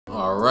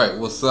Alright,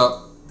 what's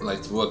up? I'd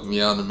like to welcome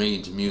you on to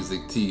Major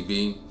Music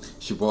TV.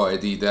 It's your boy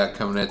D-Dot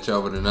coming at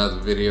y'all with another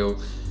video.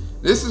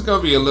 This is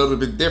going to be a little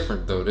bit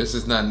different though. This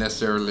is not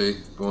necessarily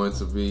going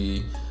to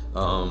be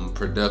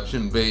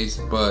production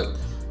based, but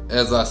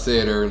as I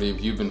said earlier,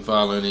 if you've been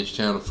following this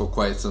channel for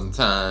quite some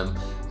time,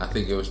 I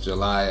think it was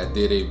July, I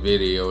did a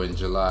video in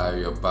July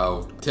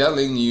about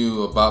telling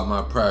you about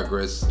my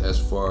progress as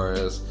far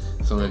as,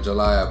 so in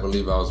July I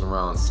believe I was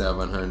around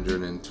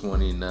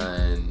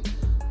 729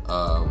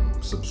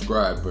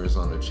 subscribers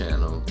on the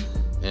channel.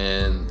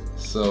 And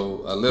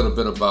so a little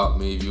bit about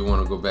me, if you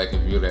want to go back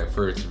and view that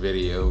first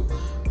video.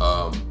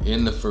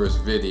 In the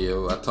first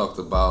video I talked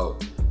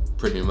about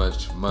pretty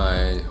much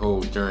my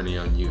whole journey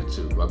on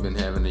YouTube. I've been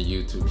having a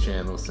YouTube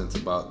channel since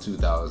about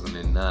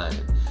 2009.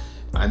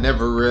 I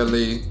never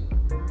really,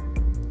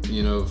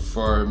 you know,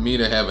 for me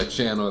to have a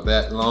channel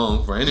that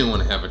long, for anyone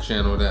to have a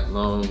channel that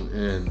long,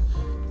 and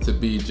to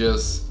be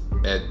just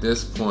at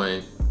this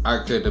point, I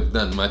could have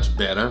done much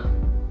better.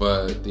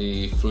 But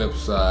the flip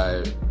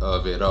side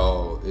of it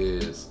all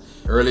is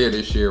earlier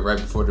this year, right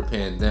before the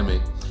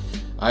pandemic,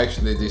 I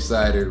actually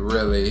decided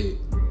really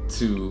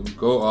to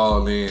go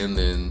all in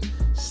and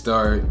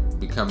start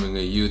becoming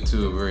a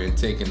YouTuber and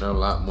taking it a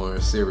lot more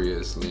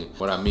seriously.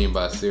 What I mean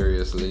by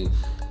seriously,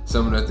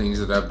 some of the things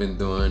that I've been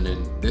doing,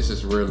 and this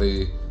is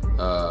really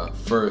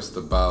first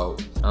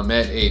about, I'm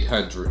at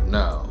 800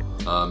 now.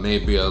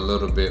 Maybe a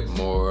little bit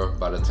more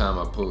by the time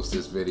I post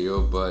this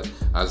video, but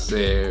I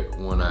said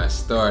when I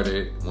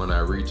started, when I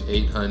reach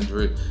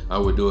 800, I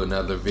would do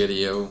another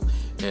video.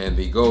 And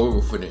the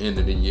goal for the end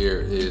of the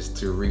year is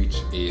to reach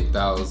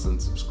 1,000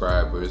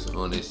 subscribers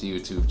on this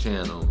YouTube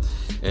channel.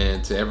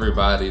 And to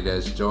everybody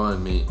that's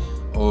joined me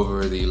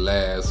over the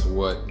last,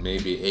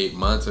 maybe 8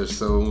 months or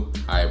so,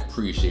 I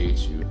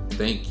appreciate you.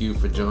 Thank you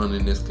for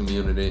joining this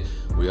community.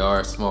 We are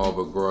a small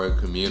but growing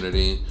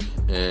community,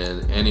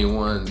 and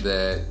anyone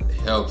that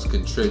helps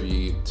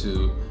contribute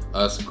to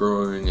us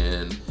growing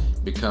and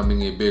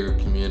becoming a bigger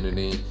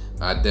community,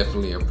 I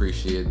definitely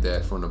appreciate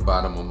that from the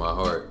bottom of my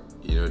heart.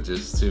 You know,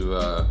 just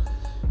to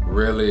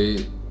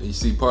really, you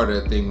see, part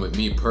of the thing with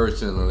me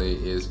personally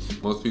is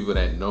most people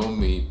that know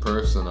me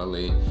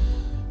personally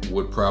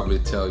would probably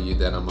tell you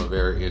that I'm a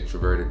very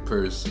introverted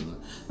person.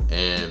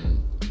 And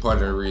part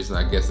of the reason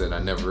I guess that I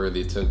never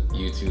really took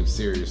YouTube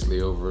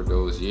seriously over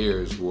those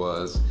years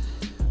was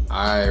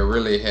I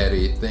really had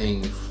a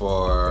thing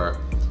for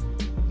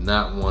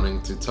not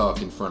wanting to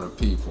talk in front of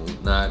people,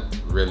 not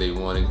really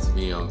wanting to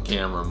be on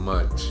camera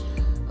much,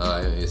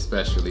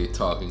 especially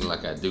talking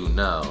like I do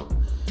now.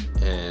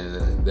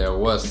 And there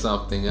was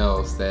something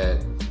else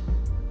that,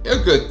 a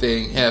good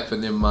thing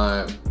happened in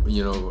my,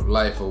 you know,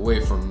 life away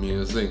from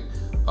music,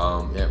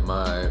 at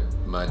my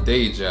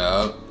day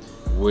job,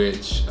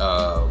 which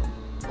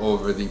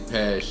over the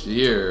past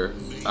year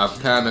I've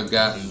kind of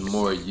gotten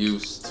more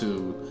used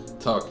to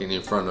talking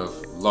in front of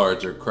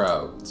larger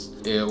crowds.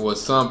 It was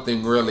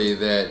something really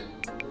that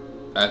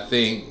I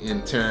think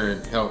in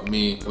turn helped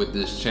me with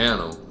this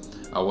channel.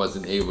 I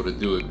wasn't able to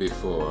do it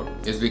before.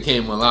 It's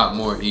became a lot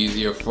more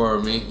easier for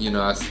me. You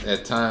know,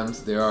 at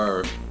times, there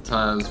are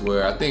times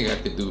where I think I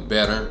could do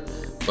better,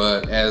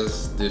 but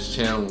as this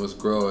channel was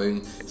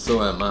growing,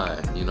 so am I.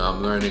 You know,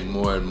 I'm learning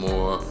more and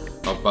more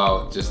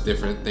about just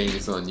different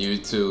things on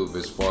YouTube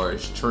as far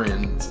as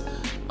trends.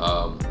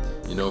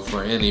 You know,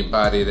 for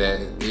anybody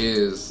that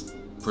is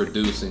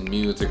producing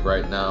music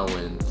right now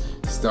and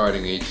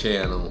starting a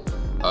channel,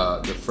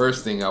 the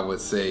first thing I would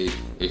say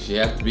is you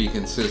have to be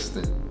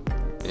consistent.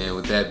 And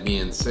with that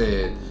being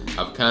said,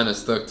 I've kind of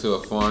stuck to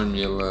a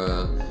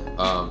formula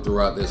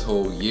throughout this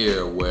whole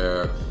year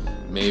where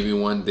maybe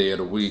one day of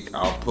the week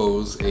I'll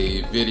post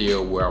a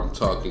video where I'm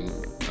talking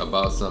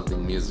about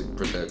something music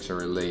production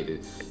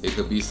related. It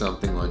could be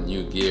something on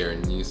new gear,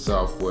 new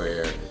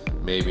software,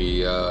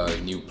 maybe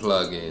new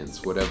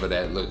plugins, whatever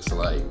that looks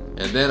like.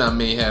 And then I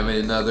may have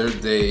another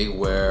day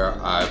where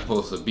I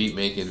post a beat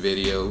making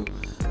video.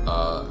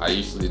 I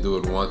usually do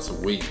it once a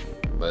week,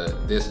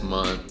 but this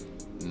month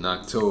in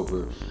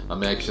October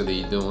I'm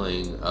actually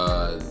doing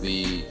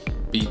the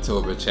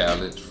Beattober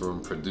challenge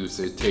from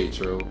producer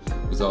Tetro,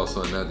 who's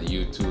also another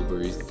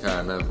YouTuber. He's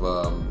kind of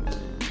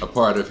a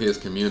part of his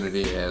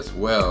community as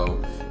well,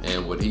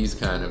 and what he's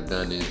kind of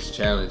done is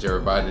challenge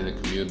everybody in the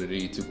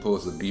community to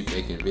post a beat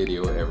making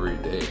video every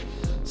day.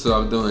 So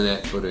I'm doing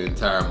that for the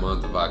entire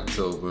month of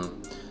October.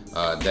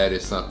 That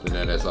is something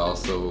that is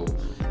also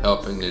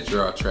helping to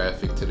draw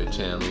traffic to the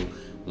channel.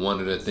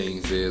 One of the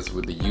things is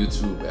with the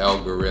YouTube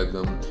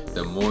algorithm,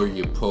 the more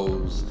you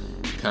post,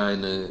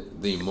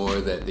 the more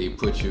that they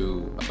put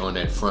you on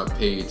that front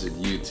page of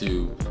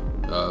YouTube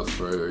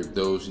for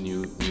those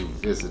new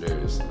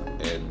visitors.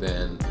 And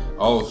then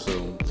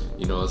also,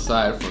 you know,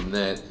 aside from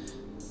that,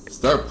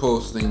 start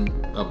posting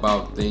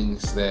about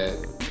things that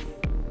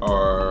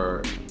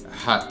are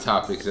hot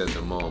topics at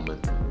the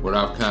moment. What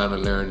I've kind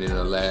of learned in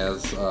the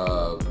last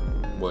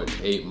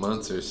 8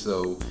 months or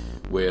so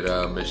with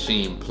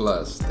Maschine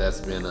Plus,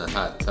 that's been a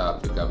hot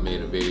topic. I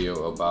made a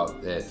video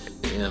about that,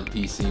 the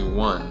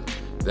MPC-1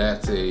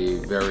 that's a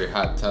very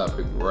hot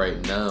topic right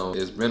now.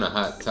 It's been a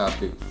hot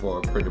topic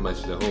for pretty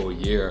much the whole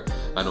year.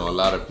 I know a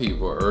lot of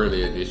people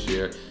earlier this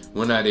year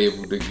were not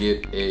able to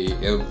get a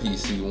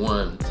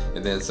MPC-1,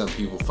 and then some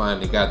people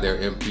finally got their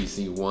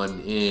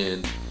MPC-1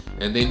 in,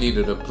 and they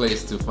needed a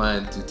place to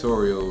find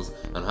tutorials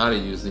on how to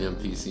use the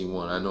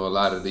MPC-1. I know a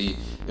lot of the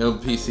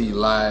MPC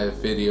live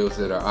videos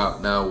that are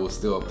out now will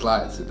still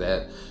apply to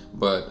that,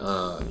 but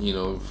you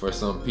know, for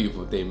some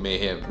people they may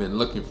have been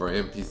looking for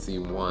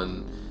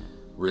MPC-1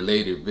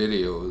 related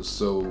videos.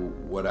 So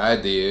what I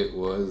did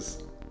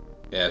was,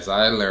 as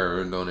I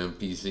learned on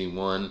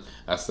MPC-1,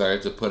 I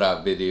started to put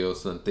out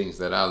videos on things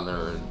that I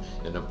learned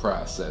in the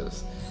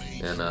process.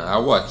 And I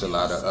watch a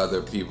lot of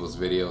other people's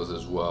videos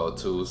as well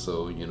too,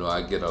 so you know,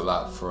 I get a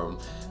lot from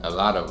a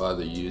lot of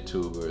other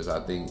YouTubers.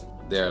 I think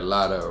there are a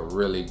lot of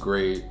really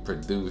great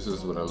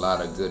producers with a lot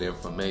of good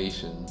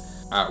information.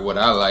 What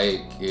I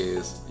like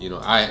is, you know,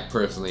 I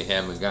personally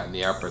haven't gotten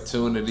the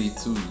opportunity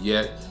to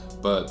yet,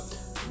 but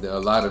a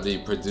lot of the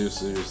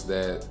producers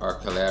that are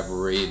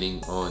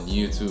collaborating on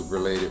YouTube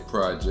related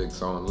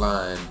projects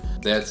online,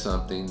 that's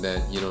something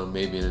that, you know,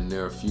 maybe in the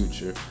near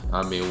future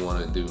I may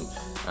want to do.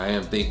 I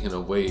am thinking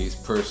of ways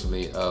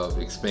personally of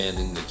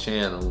expanding the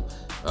channel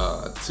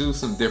to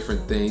some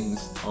different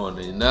things. On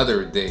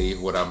another day,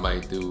 what I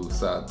might do,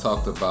 so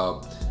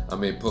I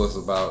may post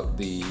about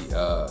the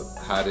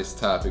hottest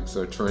topics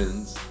or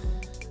trends,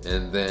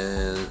 and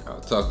then I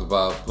talked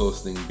about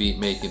posting beat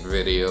making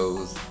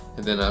videos,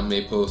 and then I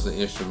may post an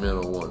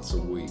instrumental once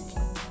a week.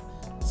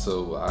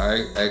 So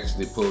I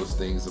actually post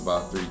things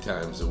about 3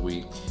 times a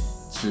week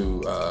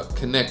to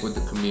connect with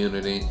the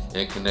community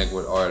and connect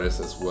with artists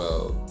as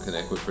well,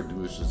 connect with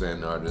producers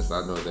and artists.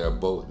 I know there are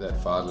both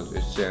that follow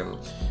this channel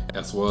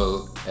as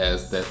well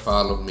as that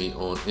follow me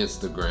on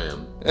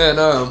Instagram. And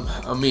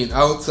I mean,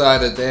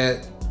 outside of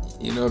that,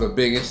 you know, the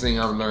biggest thing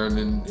I'm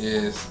learning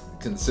is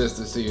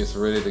consistency is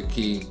really the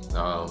key.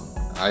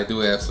 I do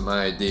have some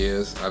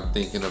ideas I'm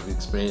thinking of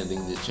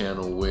expanding the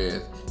channel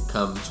with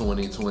come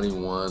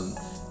 2021.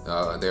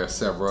 There are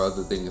several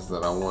other things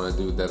that I want to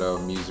do that are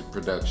music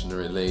production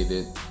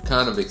related,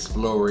 kind of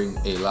exploring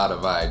a lot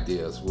of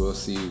ideas. We'll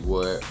see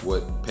what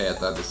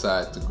path I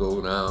decide to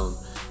go down,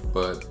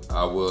 but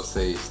I will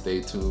say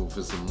stay tuned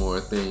for some more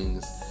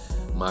things.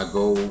 My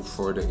goal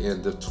for the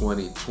end of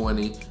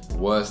 2020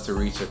 was to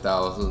reach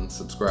 1,000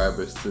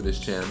 subscribers to this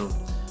channel.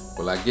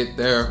 Will I get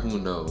there? Who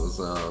knows?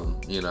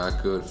 You know, I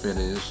could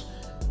finish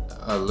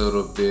a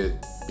little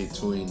bit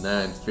between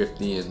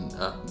 950 and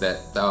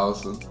that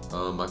 1,000.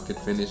 I could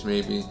finish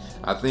maybe.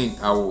 I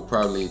think I will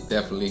probably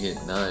definitely hit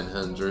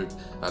 900.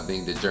 I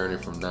think the journey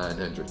from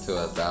 900 to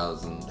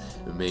 1,000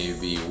 may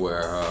be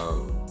where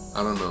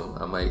I don't know.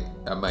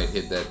 I might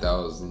hit that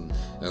 1,000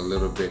 a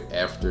little bit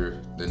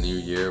after the new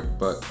year,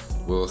 but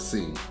we'll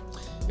see.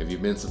 If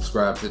you've been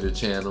subscribed to the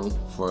channel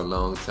for a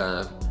long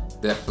time,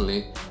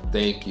 definitely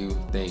thank you.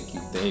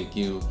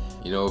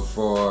 You know,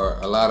 for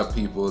a lot of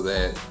people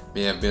that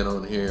may have been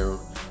on here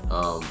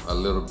a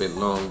little bit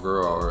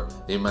longer, or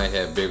they might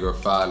have bigger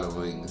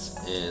followings,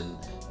 and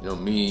you know,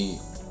 me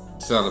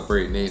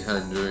celebrating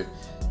 800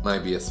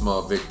 might be a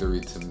small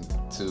victory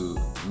to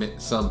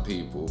some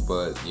people,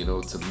 but you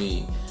know, to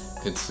me,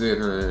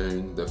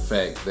 considering the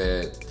fact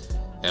that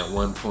at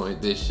one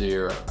point this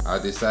year I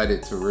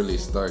decided to really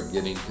start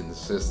getting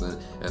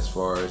consistent as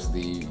far as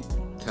the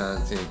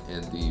content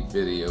and the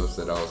videos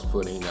that I was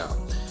putting out.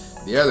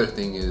 The other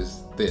thing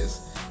is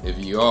this: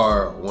 if you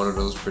are one of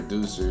those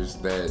producers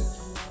that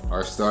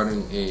are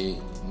starting a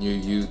new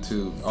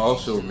YouTube,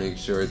 also make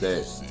sure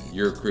that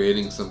you're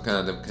creating some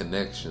kind of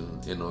connection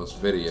in those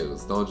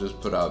videos. Don't just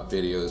put out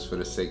videos for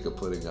the sake of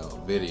putting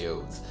out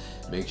videos.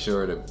 Make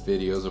sure the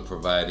videos are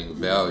providing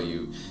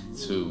value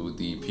to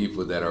the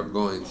people that are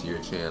going to your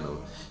channel.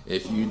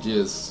 If you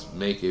just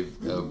make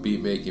a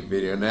beat making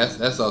video, and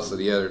that's also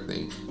the other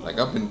thing. Like,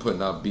 I've been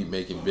putting out beat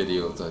making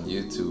videos on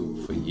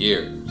YouTube for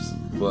years,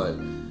 but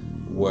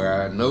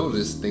where I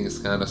noticed things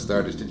kind of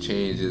started to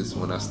change is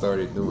when I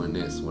started doing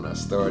this, when I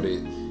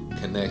started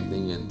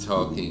connecting and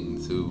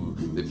talking to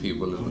the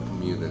people in the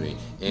community,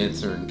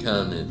 answering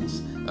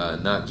comments,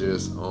 not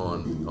just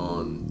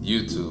on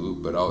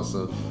YouTube, but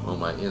also on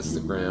my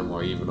Instagram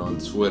or even on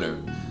Twitter.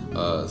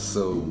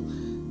 So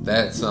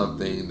that's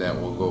something that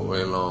will go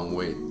a long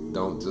way.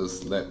 Don't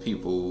just let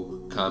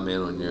people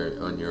comment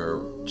on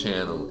your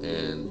channel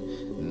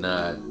and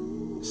not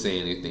say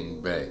anything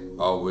back.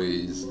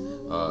 Always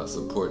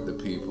support the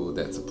people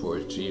that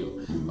support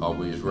you.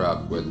 Always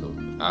rock with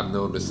them. I've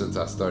noticed since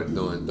I started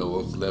doing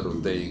those little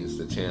things,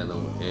 the channel,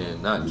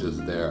 and not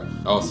just there,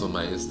 also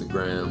my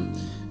Instagram,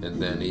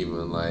 and then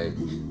even like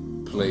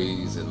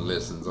plays and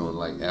listens on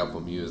like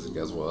Apple Music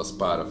as well as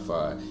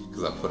Spotify,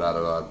 because I put out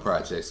a lot of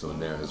projects on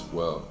there as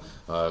well.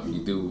 If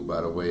you do,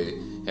 by the way,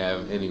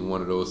 have any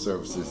one of those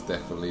services,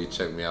 definitely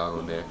check me out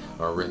on there,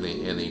 or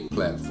really any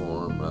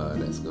platform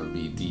that's going to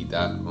be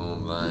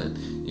D.online.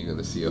 You're going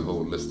to see a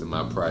whole list of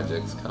my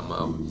projects come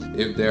out.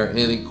 If there are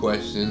any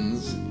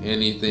questions,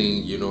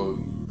 anything, you know,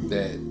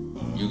 that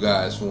you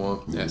guys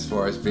want as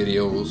far as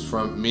videos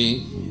from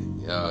me,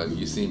 if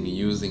you see me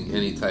using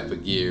any type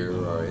of gear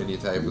or any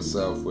type of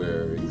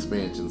software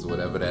expansions,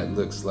 whatever that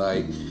looks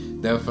like,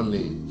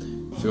 definitely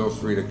feel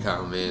free to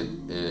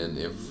comment. And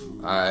if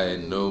I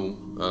know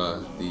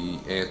the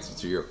answer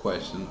to your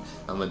question,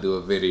 I'm gonna do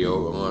a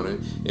video on it.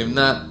 If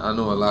not, I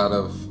know a lot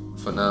of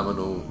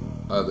phenomenal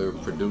other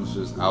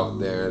producers out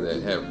there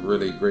that have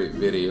really great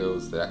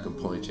videos that I can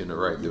point you in the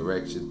right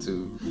direction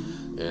to.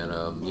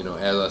 And you know,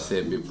 as I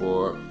said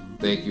before,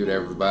 thank you to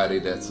everybody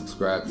that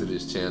subscribed to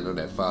this channel,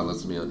 that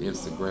follows me on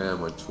Instagram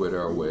or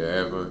Twitter or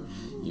wherever.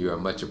 You are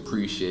much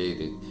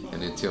appreciated.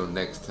 And until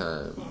next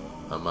time,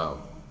 I'm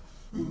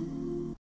out.